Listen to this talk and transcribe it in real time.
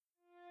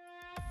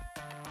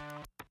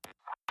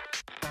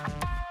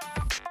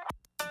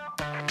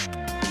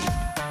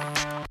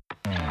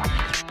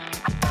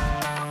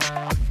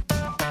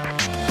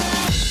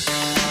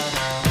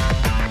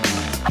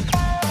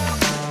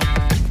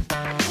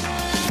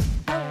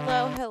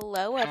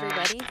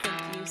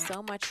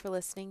so much for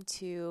listening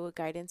to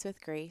Guidance with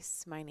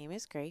Grace. My name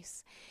is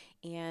Grace,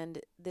 and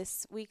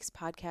this week's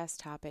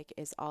podcast topic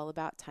is all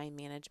about time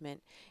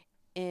management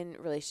in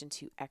relation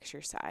to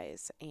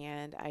exercise.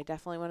 And I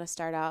definitely want to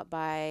start out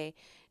by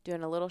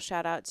doing a little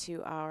shout out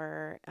to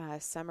our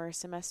summer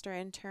semester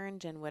intern,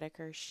 Jen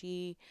Whitaker.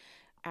 She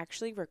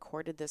actually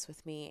recorded this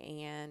with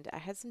me, and I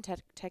had some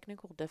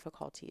technical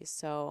difficulties.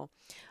 So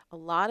a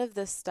lot of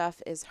this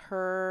stuff is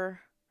her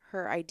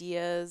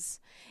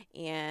ideas,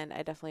 and I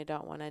definitely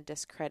don't want to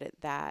discredit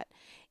that.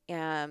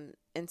 And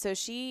so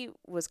she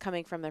was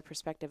coming from the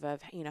perspective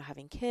of,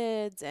 having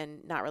kids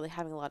and not really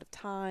having a lot of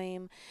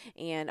time.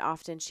 And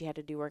often she had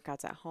to do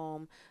workouts at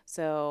home.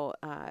 So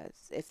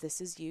if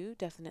this is you,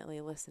 definitely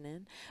listen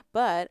in.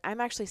 But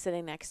I'm actually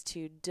sitting next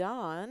to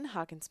Dawn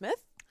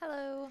Hawkinsmith.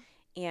 Hello.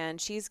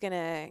 And she's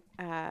going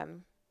to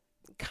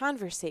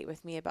conversate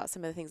with me about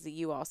some of the things that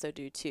you also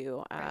do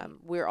too. Right.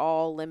 We're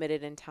all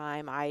limited in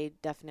time. I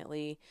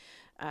definitely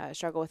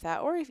struggle with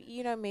that. Or if,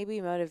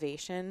 maybe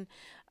motivation,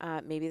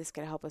 maybe this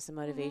could help with some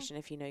motivation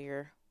if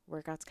your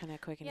workout's kind of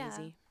quick and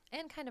easy.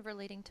 And kind of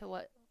relating to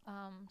what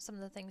some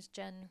of the things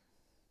Jen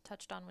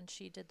touched on when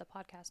she did the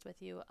podcast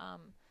with you,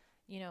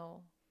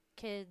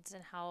 kids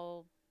and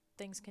how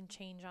things can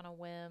change on a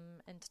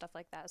whim and stuff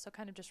like that. So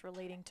kind of just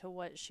relating to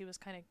what she was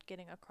kind of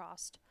getting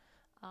across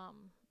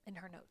in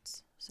her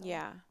notes. So.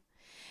 Yeah.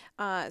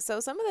 So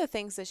some of the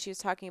things that she was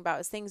talking about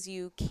is things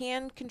you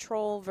can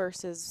control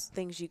versus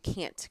things you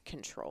can't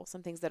control.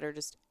 Some things that are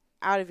just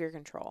out of your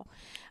control.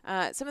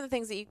 Some of the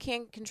things that you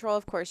can control,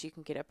 of course, you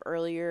can get up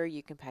earlier.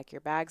 You can pack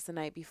your bags the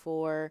night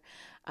before.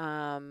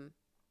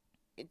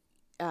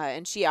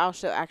 And she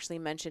also actually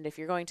mentioned if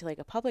you're going to like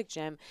a public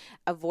gym,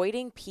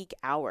 avoiding peak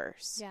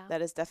hours. Yeah.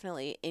 That is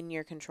definitely in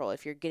your control.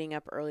 If you're getting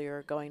up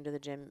earlier, going to the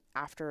gym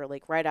after,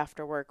 like right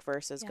after work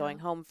versus going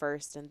home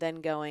first and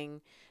then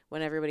going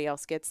when everybody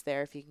else gets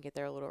there, if you can get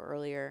there a little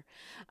earlier.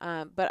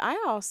 But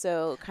I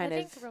also I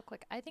think real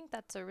quick, I think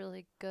that's a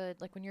really good,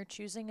 like when you're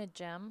choosing a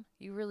gym,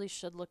 you really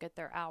should look at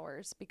their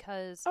hours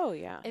because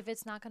if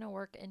it's not going to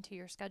work into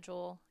your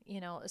schedule,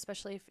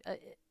 especially if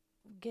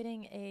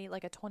getting a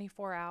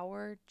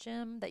 24-hour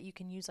gym that you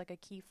can use like a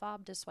key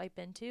fob to swipe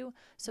into,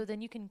 so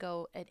then you can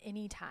go at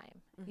any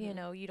time.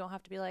 You don't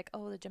have to be like,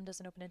 oh, the gym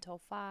doesn't open until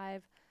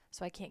 5,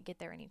 so I can't get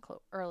there any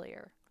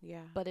earlier.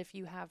 But if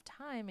you have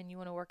time and you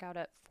want to work out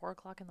at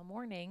 4:00 in the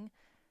morning,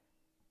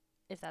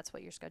 if that's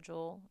what your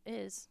schedule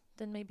is,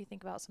 then maybe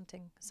think about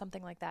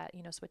something like that,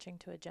 switching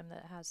to a gym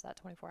that has that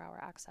 24-hour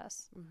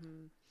access.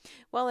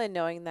 Well, and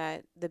knowing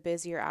that the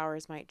busier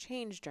hours might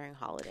change during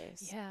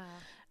holidays.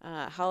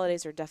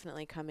 Holidays are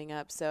definitely coming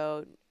up.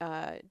 So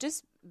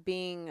just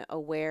being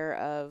aware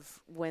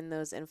of when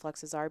those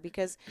influxes are,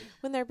 because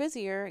when they're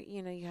busier,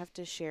 you have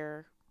to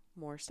share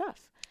more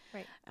stuff.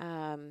 Right.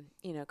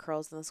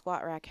 Curls in the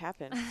squat rack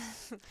happen.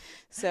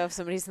 So if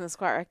somebody's in the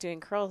squat rack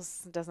doing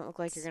curls, it doesn't look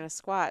like you're going to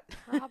squat.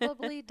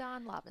 Probably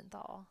Don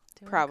Lobenthal.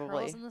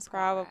 Probably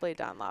rack.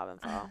 Don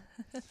Lobenthal.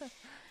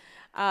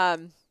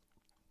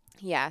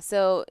 Yeah.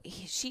 So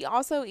she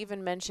also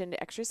even mentioned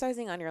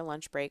exercising on your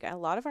lunch break. A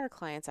lot of our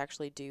clients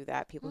actually do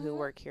that. People who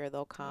work here,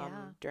 they'll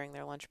come during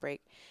their lunch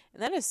break.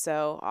 And that is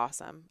so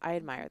awesome. I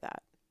admire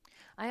that.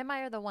 I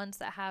admire the ones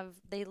that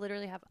they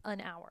literally have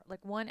an hour,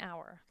 like 1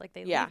 hour. Like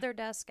they leave their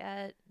desk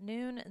at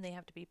noon and they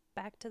have to be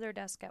back to their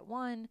desk at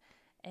 1,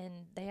 and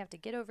they have to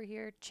get over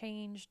here,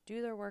 change,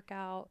 do their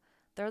workout.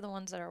 They're the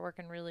ones that are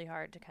working really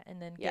hard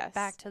and then get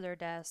back to their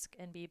desk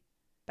and be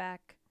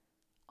back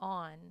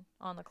on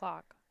the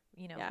clock,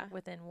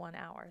 within 1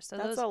 hour. So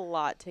that's a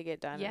lot to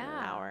get done in an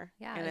hour.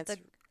 Yeah. And it's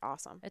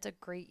awesome. It's a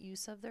great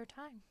use of their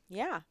time.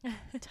 Yeah.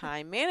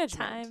 Time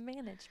management. Time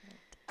management.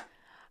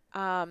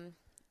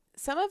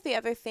 Some of the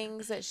other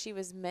things that she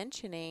was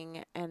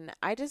mentioning, and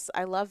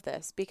I love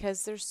this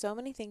because there's so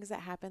many things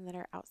that happen that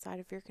are outside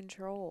of your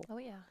control. Oh,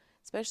 yeah.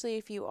 Especially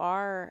if you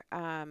are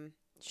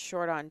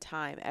short on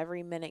time.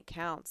 Every minute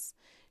counts.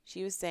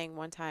 She was saying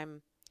one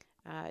time,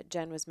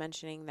 Jen was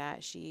mentioning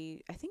that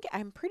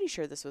I'm pretty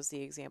sure this was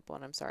the example,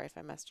 and I'm sorry if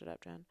I messed it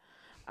up, Jen.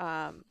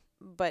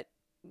 But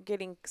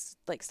getting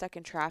stuck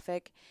in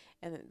traffic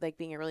and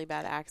being a really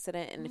bad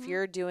accident. And if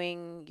you're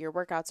doing your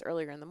workouts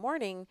earlier in the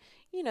morning,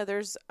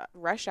 there's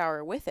rush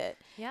hour with it.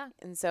 Yeah.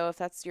 And so if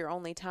that's your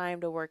only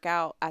time to work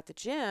out at the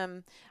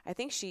gym, I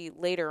think she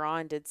later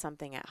on did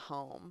something at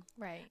home.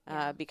 Right.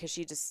 Because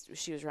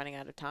she was running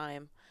out of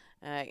time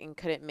and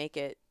couldn't make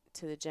it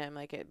to the gym.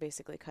 Like it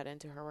basically cut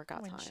into her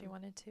workout time. When she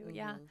wanted to.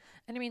 Yeah.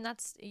 And I mean,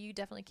 you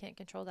definitely can't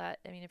control that.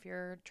 I mean, if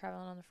you're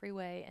traveling on the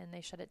freeway and they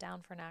shut it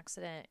down for an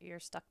accident, you're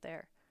stuck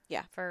there.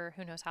 Yeah. For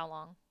who knows how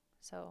long.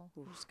 So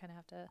you just kind of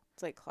have to.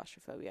 It's like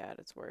claustrophobia at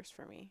its worst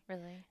for me.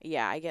 Really?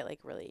 Yeah, I get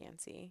really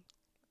antsy.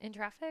 In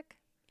traffic?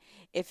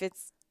 If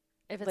it's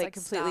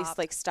completely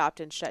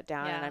stopped and shut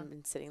down and I've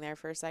been sitting there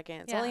for a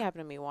second. It's only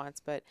happened to me once,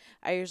 but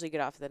I usually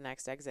get off at the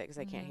next exit because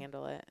I can't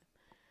handle it.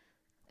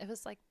 It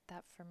was like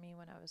that for me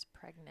when I was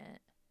pregnant.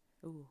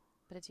 Ooh.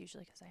 But it's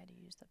usually because I had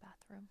to use the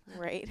bathroom.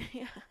 Right.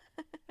 Yeah.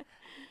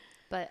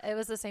 But it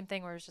was the same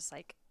thing where it was just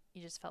like,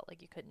 you just felt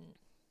like you couldn't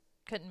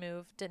couldn't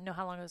move, didn't know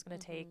how long it was going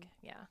to take.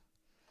 Yeah.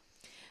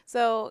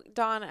 So,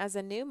 Dawn, as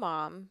a new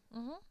mom,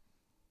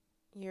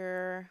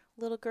 your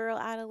little girl,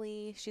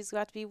 Adelie, she's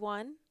about to be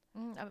 1?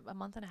 A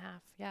month and a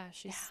half. Yeah,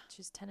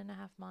 she's 10 and a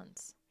half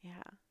months.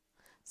 Yeah.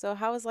 So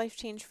how has life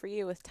changed for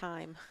you with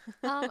time?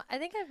 I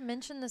think I've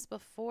mentioned this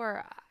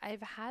before.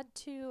 I've had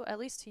to, at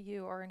least to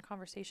you or in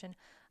conversation,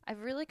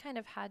 I've really kind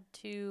of had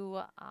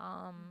to,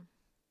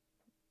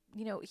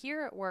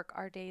 here at work,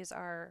 our days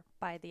are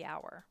by the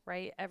hour,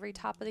 right? Every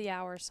top of the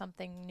hour,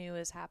 something new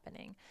is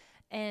happening.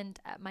 And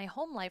my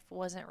home life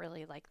wasn't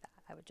really like that.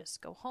 I would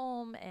just go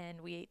home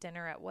and we ate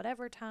dinner at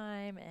whatever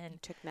time and you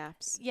took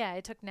naps. Yeah,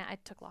 I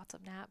took lots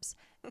of naps.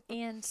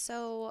 And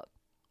so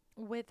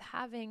with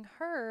having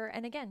her,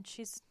 and again,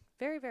 she's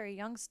very, very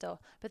young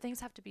still, but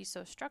things have to be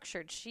so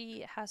structured.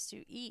 She has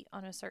to eat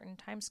on a certain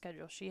time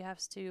schedule. She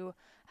has to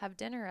have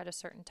dinner at a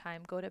certain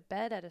time, go to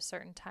bed at a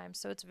certain time.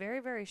 So it's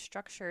very, very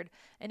structured.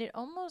 And it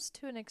almost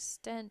to an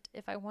extent,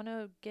 if I want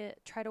to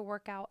try to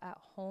work out at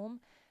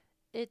home,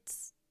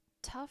 it's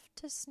tough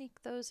to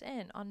sneak those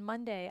in. On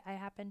Monday, I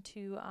happened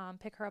to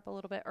pick her up a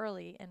little bit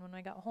early. And when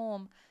I got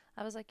home,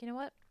 I was like, you know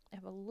what? I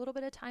have a little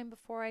bit of time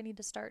before I need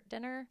to start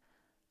dinner.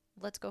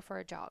 Let's go for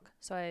a jog.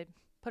 So I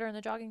put her in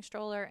the jogging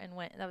stroller and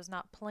went. That was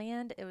not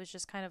planned. It was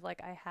just kind of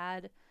like I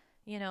had,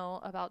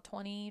 about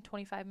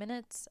 20-25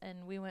 minutes,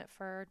 and we went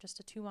for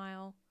just a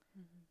 2-mile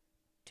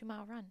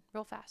run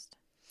real fast.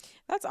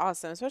 That's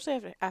awesome,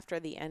 especially after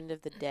the end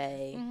of the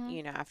day,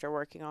 after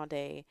working all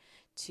day,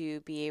 to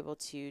be able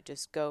to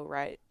just go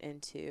right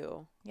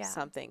into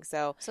something.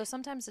 So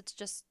sometimes it's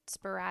just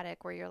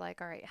sporadic where you're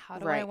like, all right, how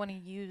do I want to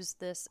use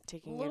this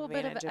little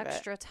bit of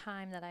extra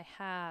time that I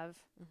have,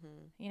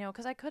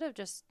 because I could have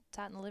just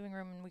sat in the living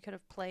room and we could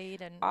have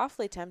played. And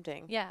awfully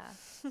tempting. Yeah.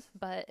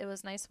 But it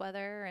was nice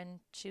weather and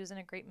she was in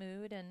a great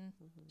mood and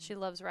she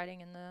loves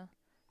riding in the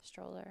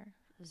stroller.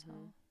 So.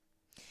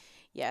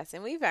 Yes,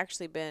 and we've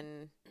actually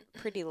been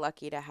pretty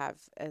lucky to have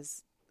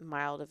as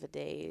mild of a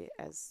day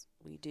as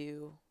we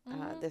do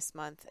this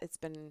month. It's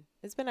been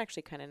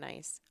actually kind of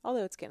nice,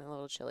 although it's getting a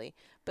little chilly,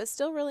 but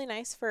still really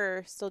nice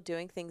for still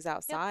doing things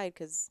outside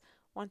because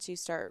once you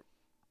start,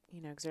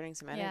 exerting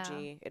some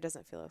energy, it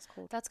doesn't feel as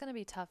cold. That's going to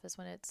be tough is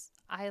when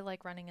I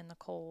like running in the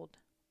cold,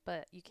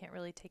 but you can't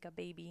really take a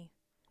baby.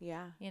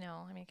 Yeah. You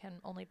can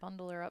only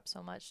bundle her up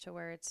so much to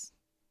where it's,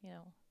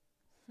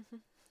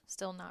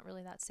 still not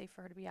really that safe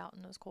for her to be out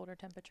in those colder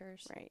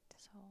temperatures. Right.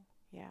 So,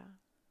 yeah.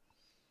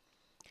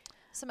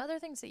 Some other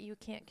things that you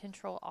can't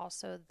control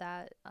also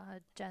that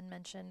Jen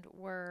mentioned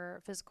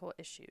were physical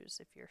issues.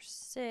 If you're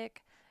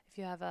sick, if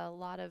you have a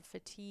lot of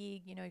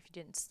fatigue, if you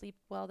didn't sleep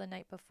well the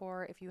night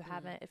before, if you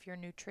haven't, if your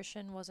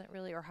nutrition wasn't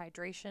really, or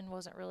hydration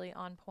wasn't really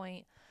on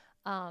point,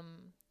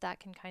 that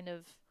can kind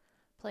of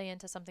play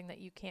into something that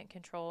you can't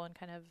control and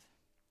kind of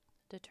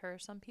deter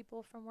some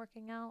people from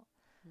working out.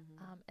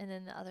 And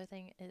then the other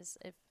thing is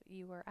if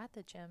you were at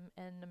the gym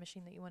and the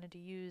machine that you wanted to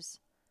use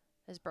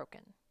is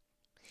broken.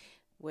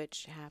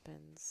 Which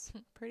happens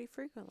pretty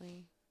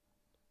frequently.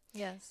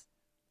 Yes.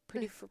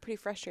 Pretty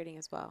frustrating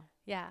as well.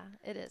 Yeah,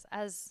 it is.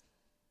 As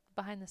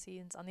behind the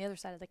scenes on the other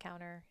side of the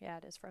counter,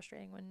 it is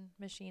frustrating when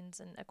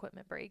machines and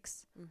equipment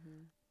breaks.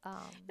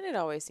 And it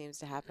always seems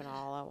to happen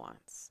all at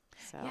once.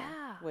 So,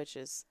 which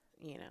is,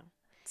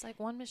 It's like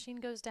one machine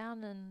goes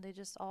down and they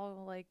just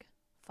all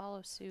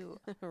follow suit.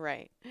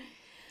 Right.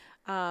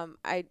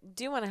 I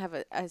do want to have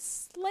a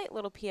slight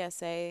little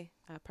PSA,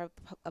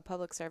 a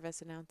public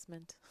service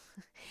announcement.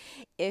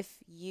 If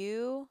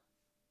you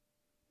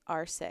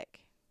are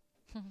sick,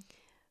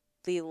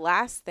 the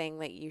last thing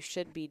that you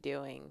should be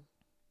doing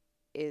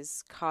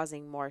is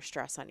causing more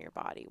stress on your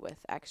body with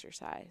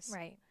exercise.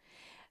 Right.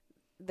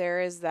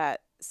 There is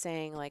that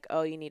saying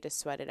oh, you need to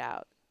sweat it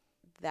out.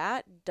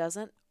 That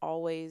doesn't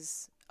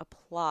always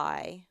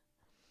apply,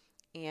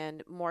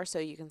 and more so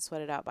you can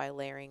sweat it out by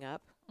layering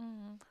up.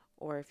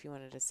 Or if you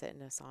wanted to sit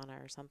in a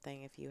sauna or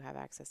something, if you have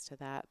access to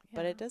that. Yeah.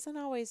 But it doesn't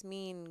always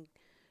mean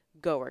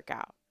go work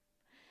out.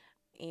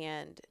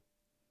 And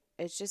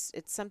it's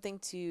something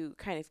to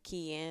kind of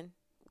key in.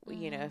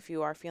 If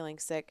you are feeling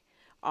sick,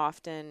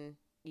 often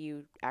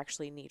you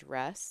actually need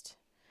rest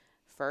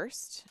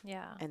first.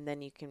 Yeah. And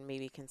then you can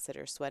maybe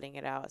consider sweating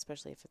it out,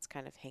 especially if it's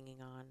kind of hanging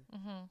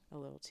on a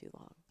little too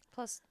long.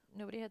 Plus,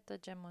 nobody at the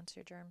gym wants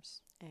your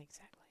germs.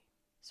 Exactly.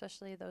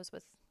 Especially those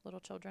with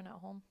little children at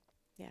home.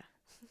 Yeah.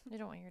 You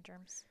don't want your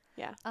germs.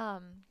 Yeah.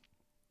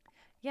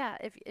 Yeah.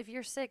 If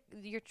you're sick,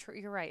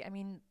 you're right. I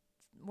mean,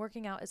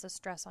 working out is a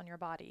stress on your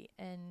body,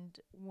 and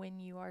when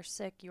you are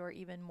sick, you're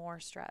even more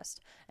stressed.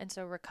 And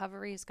so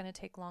recovery is going to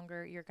take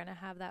longer. You're going to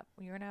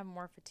have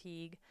more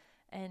fatigue,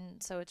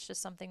 and so it's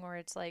just something where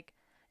it's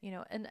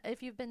and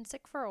if you've been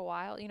sick for a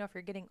while, if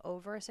you're getting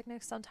over a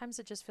sickness, sometimes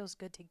it just feels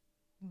good to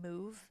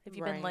move. If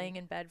you've been laying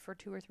in bed for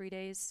 2 or 3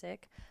 days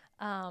sick,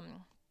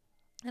 and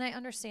I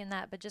understand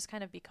that, but just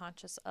kind of be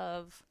conscious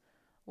of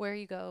where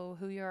you go,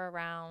 who you're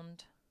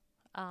around.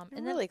 And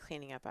really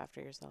cleaning up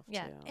after yourself,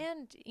 too.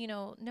 And,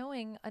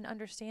 knowing and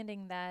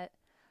understanding that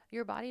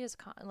your body is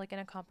in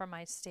a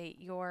compromised state.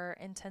 Your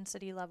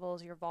intensity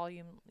levels, your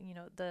volume,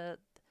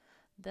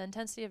 the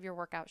intensity of your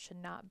workout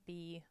should not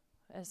be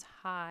as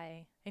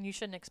high, and you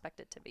shouldn't expect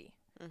it to be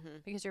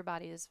because your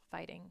body is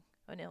fighting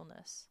an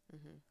illness.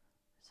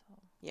 So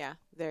yeah,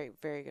 very,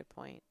 very good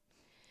point.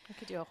 I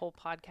could do a whole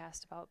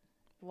podcast about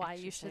why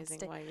you should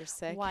stay, while you're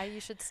sick. Why you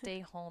should stay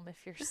home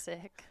if you're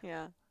sick.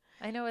 Yeah.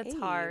 I know it's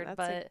hard, that's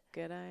but a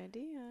good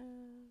idea.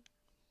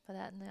 Put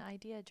that in the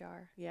idea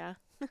jar. Yeah.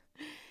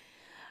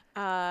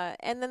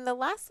 And then the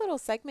last little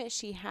segment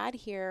she had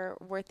here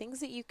were things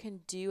that you can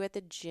do at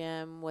the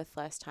gym with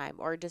less time,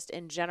 or just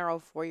in general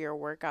for your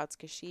workouts,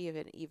 because she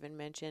even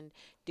mentioned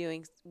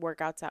doing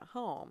workouts at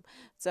home.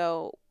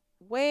 So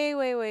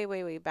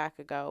way back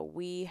ago,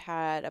 we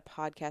had a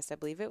podcast, I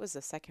believe it was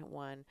the second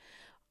one,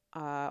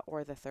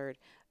 or the third,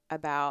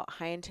 about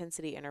high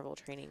intensity interval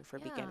training for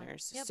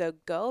beginners. Yep. So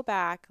go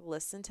back,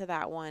 listen to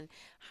that one.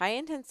 High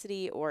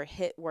intensity or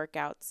HIIT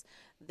workouts,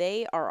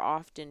 they are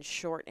often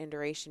short in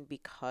duration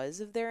because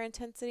of their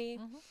intensity.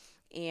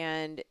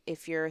 And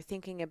if you're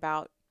thinking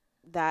about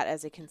that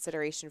as a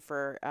consideration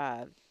for,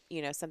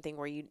 something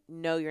where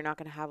you're not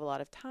going to have a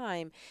lot of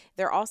time,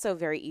 they're also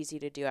very easy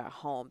to do at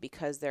home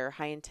because they're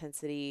high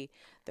intensity,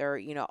 they're,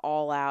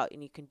 all out,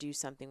 and you can do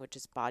something with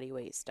just body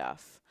weight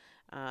stuff.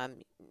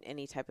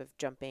 Any type of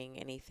jumping,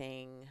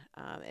 anything,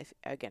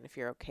 if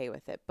you're okay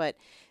with it. But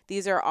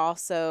these are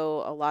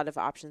also a lot of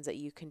options that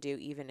you can do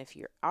even if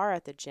you are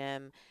at the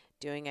gym.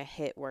 Doing a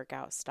HIIT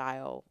workout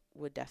style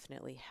would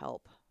definitely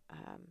help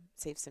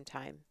save some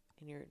time.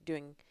 And you're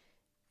doing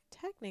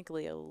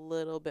technically a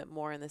little bit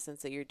more in the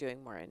sense that you're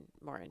doing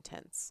more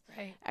intense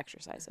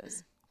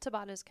exercises.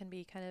 Tabatas can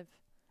be kind of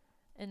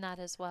in that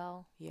as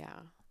well.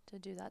 Yeah. To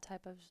do that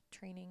type of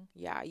training.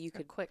 Yeah, you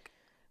could quick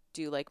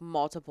do like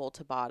multiple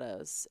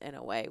Tabatas in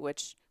a way,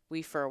 which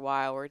we for a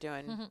while were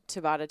doing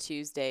Tabata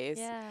Tuesdays.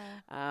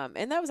 Yeah.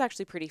 And that was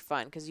actually pretty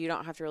fun because you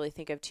don't have to really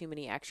think of too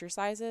many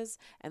exercises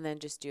and then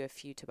just do a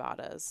few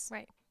Tabatas.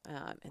 Right.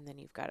 And then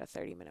you've got a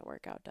 30-minute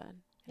workout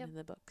done in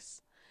the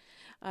books.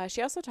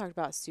 She also talked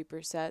about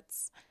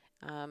supersets,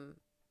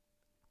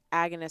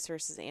 agonist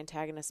versus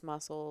antagonist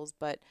muscles,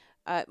 but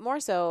more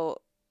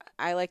so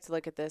I like to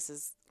look at this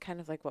as kind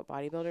of like what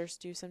bodybuilders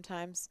do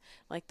sometimes,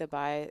 like the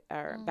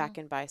back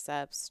and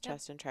biceps,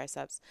 chest and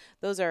triceps.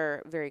 Those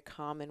are very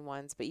common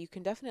ones, but you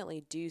can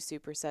definitely do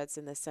supersets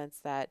in the sense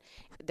that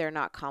they're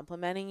not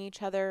complementing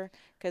each other,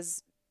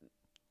 because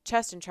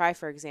chest and tri,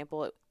 for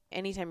example,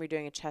 anytime you're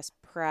doing a chest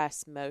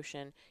press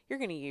motion, you're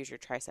going to use your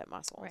tricep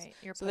muscles. Right.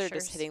 Your so pushers. They're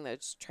just hitting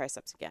those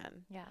triceps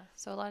again. Yeah.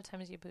 So a lot of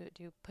times you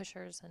do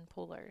pushers and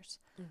pullers.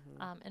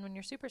 And when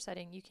you're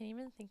supersetting, you can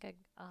even think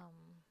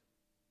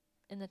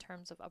in the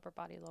terms of upper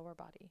body, lower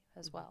body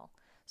as well.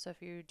 So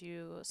if you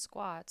do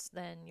squats,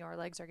 then your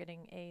legs are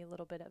getting a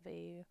little bit of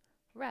a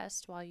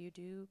rest while you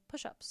do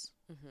push-ups,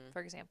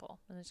 for example,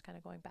 and just kind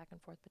of going back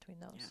and forth between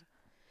those. Yeah.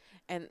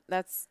 And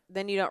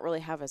then you don't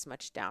really have as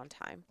much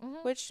downtime,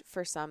 which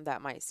for some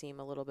that might seem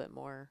a little bit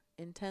more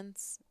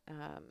intense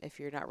if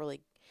you're not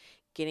really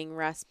getting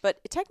rest. But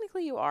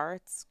technically you are.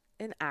 It's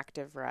an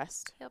active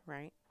rest,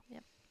 right?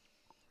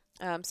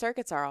 Yep.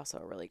 Circuits are also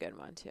a really good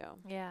one too.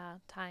 Yeah,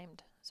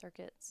 timed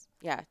circuits.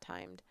 Yeah,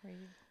 timed. Where you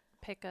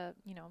pick up,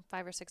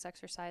 5 or 6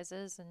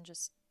 exercises and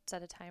just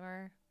set a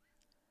timer,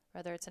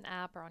 whether it's an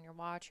app or on your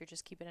watch. You're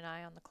just keeping an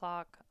eye on the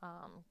clock,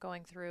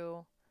 going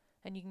through,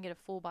 and you can get a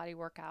full body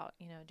workout,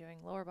 doing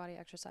lower body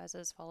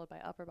exercises followed by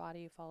upper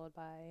body, followed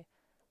by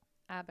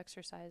ab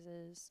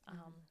exercises.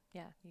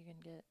 Yeah, you can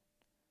get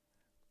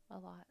a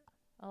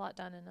lot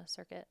done in a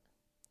circuit.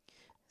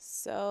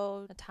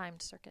 So a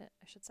timed circuit,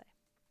 I should say.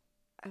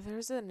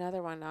 There's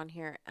another one on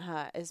here.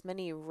 As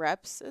many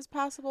reps as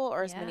possible,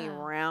 or as many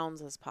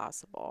rounds as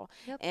possible.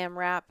 Yep.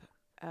 AMRAP,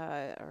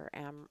 or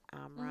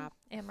AMRAP.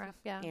 AMRAP,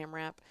 yeah.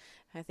 AMRAP.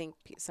 I think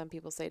some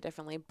people say it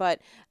differently,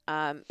 but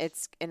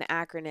it's an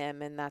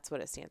acronym, and that's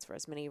what it stands for: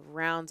 as many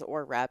rounds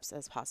or reps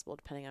as possible,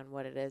 depending on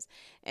what it is,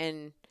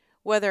 and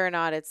whether or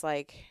not it's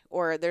like,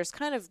 or there's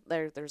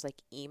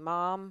like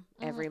EMOM,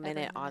 every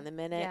minute on the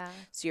minute. Yeah.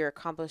 So you're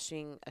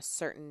accomplishing a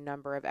certain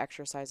number of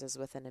exercises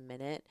within a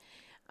minute.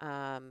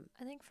 I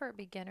think for a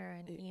beginner,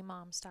 an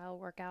EMOM style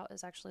workout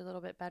is actually a little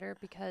bit better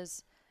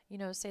because,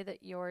 say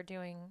that you're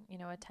doing,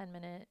 a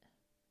 10-minute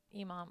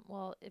EMOM.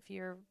 Well, if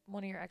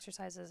one of your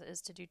exercises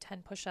is to do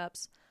 10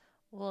 push-ups,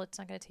 well, it's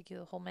not going to take you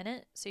the whole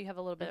minute. So you have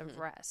a little bit of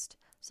rest.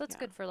 So that's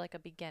good for like a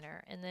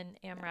beginner. And then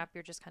AMRAP,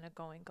 you're just kind of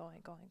going.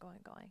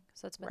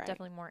 So it's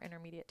definitely more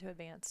intermediate to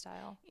advanced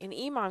style. And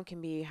EMOM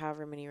can be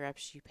however many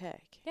reps you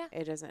pick. Yeah.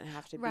 It doesn't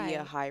have to be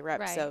a high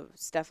rep. So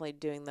it's definitely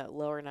doing the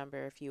lower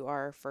number if you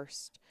are a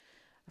first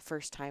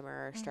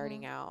timer or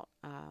starting out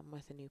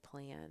with a new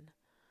plan.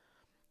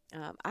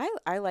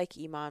 I like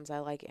EMOMs. I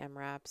like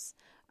AMRAPs.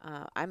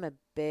 I'm a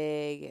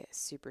big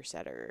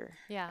supersetter.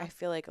 Yeah. I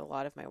feel like a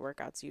lot of my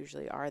workouts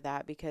usually are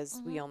that because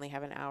we only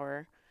have an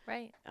hour.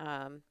 Right.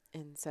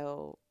 And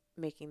so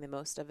making the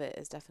most of it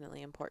is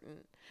definitely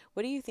important.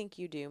 What do you think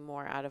you do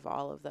more out of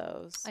all of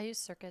those? I use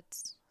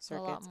circuits. A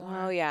lot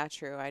more. Oh, yeah,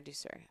 true. I do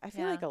circuits. I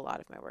feel like a lot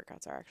of my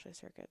workouts are actually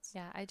circuits.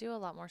 Yeah, I do a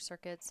lot more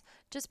circuits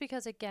just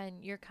because,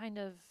 again,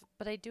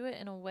 but I do it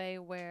in a way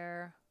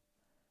where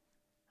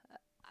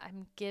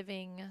I'm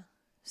giving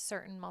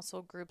certain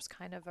muscle groups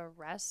kind of a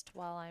rest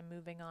while I'm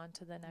moving on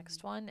to the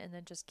next one, and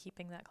then just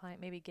keeping that client,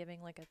 maybe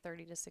giving like a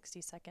 30 to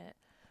 60 second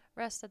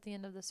rest at the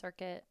end of the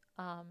circuit,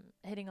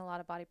 hitting a lot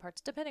of body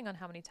parts, depending on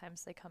how many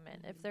times they come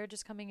in. If they're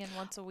just coming in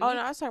once a week. Oh, no,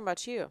 I was talking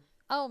about you.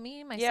 Oh,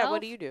 me, myself? Yeah,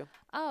 what do you do?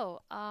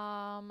 Oh,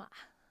 I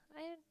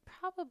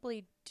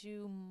probably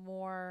do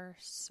more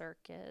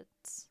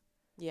circuits.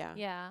 Yeah.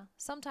 Yeah.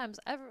 Sometimes,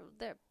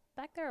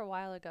 back there a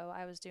while ago,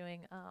 I was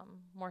doing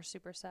more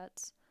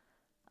supersets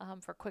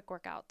for quick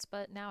workouts,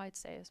 but now I'd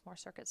say it's more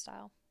circuit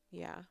style.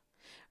 Yeah.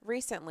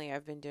 Recently,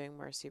 I've been doing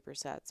more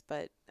supersets,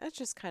 but that's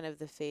just kind of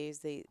the phase,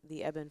 the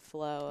ebb and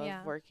flow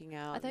of working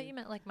out. I thought you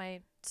meant like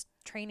my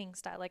training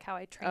style, like how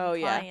I train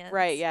clients. Oh, yeah.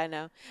 Right. Yeah,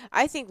 no.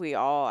 I think we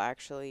all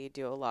actually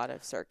do a lot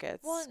of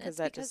circuits because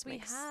that just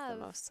makes the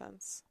most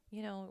sense.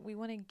 You know, we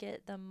want to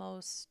get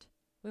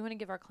we want to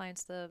give our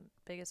clients the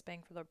biggest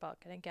bang for their buck.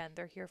 And again,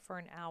 they're here for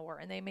an hour,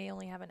 and they may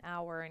only have an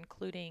hour,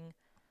 including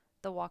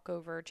the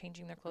walkover,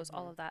 changing their clothes,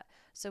 all of that.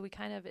 So we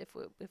kind of, if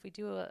we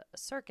do a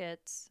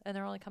circuits and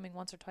they're only coming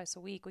once or twice a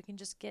week, we can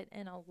just get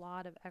in a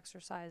lot of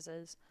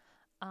exercises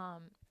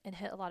and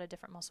hit a lot of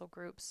different muscle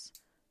groups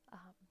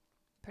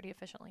pretty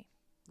efficiently.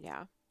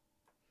 Yeah.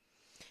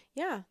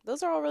 Yeah,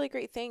 those are all really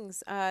great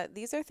things.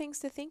 These are things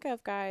to think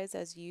of, guys,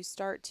 as you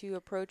start to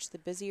approach the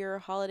busier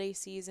holiday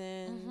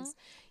seasons.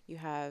 You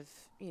have,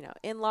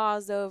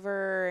 in-laws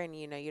over, and,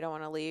 you don't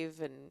want to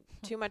leave in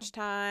too much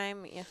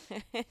time.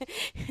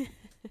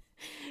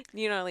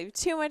 You don't leave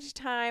too much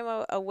time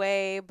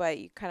away, but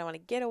you kind of want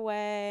to get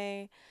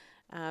away.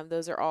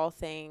 Those are all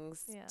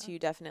things to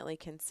definitely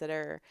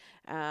consider.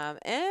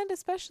 And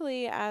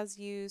especially as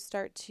you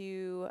start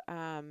to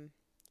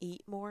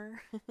eat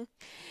more.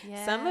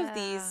 Some of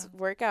these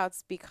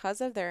workouts, because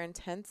of their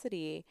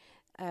intensity,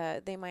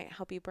 they might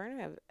help you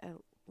burn a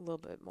little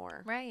bit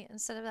more. Right.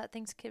 Instead of that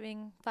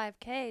Thanksgiving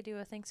 5K, do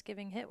a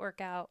Thanksgiving HIIT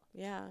workout.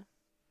 Yeah.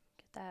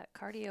 Get that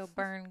cardio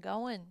burn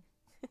going.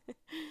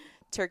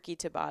 Turkey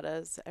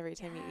Tabatas. Every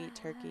time you eat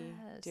turkey,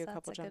 do a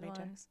couple jumping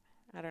jacks.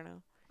 I don't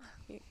know.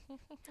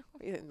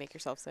 You make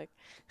yourself sick.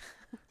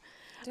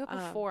 Do it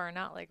before,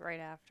 not like right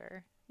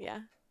after. Yeah.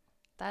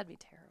 That'd be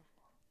terrible.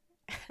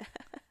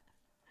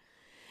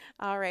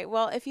 All right.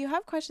 Well, if you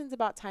have questions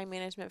about time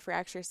management for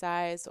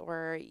exercise,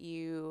 or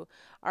you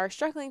are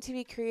struggling to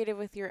be creative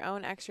with your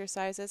own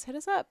exercises, hit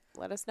us up.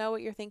 Let us know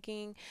what you're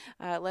thinking.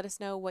 Let us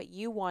know what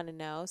you want to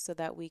know so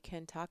that we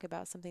can talk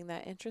about something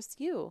that interests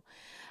you.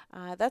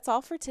 That's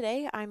all for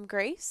today. I'm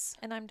Grace.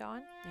 And I'm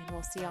Dawn. And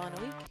we'll see y'all in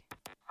a week.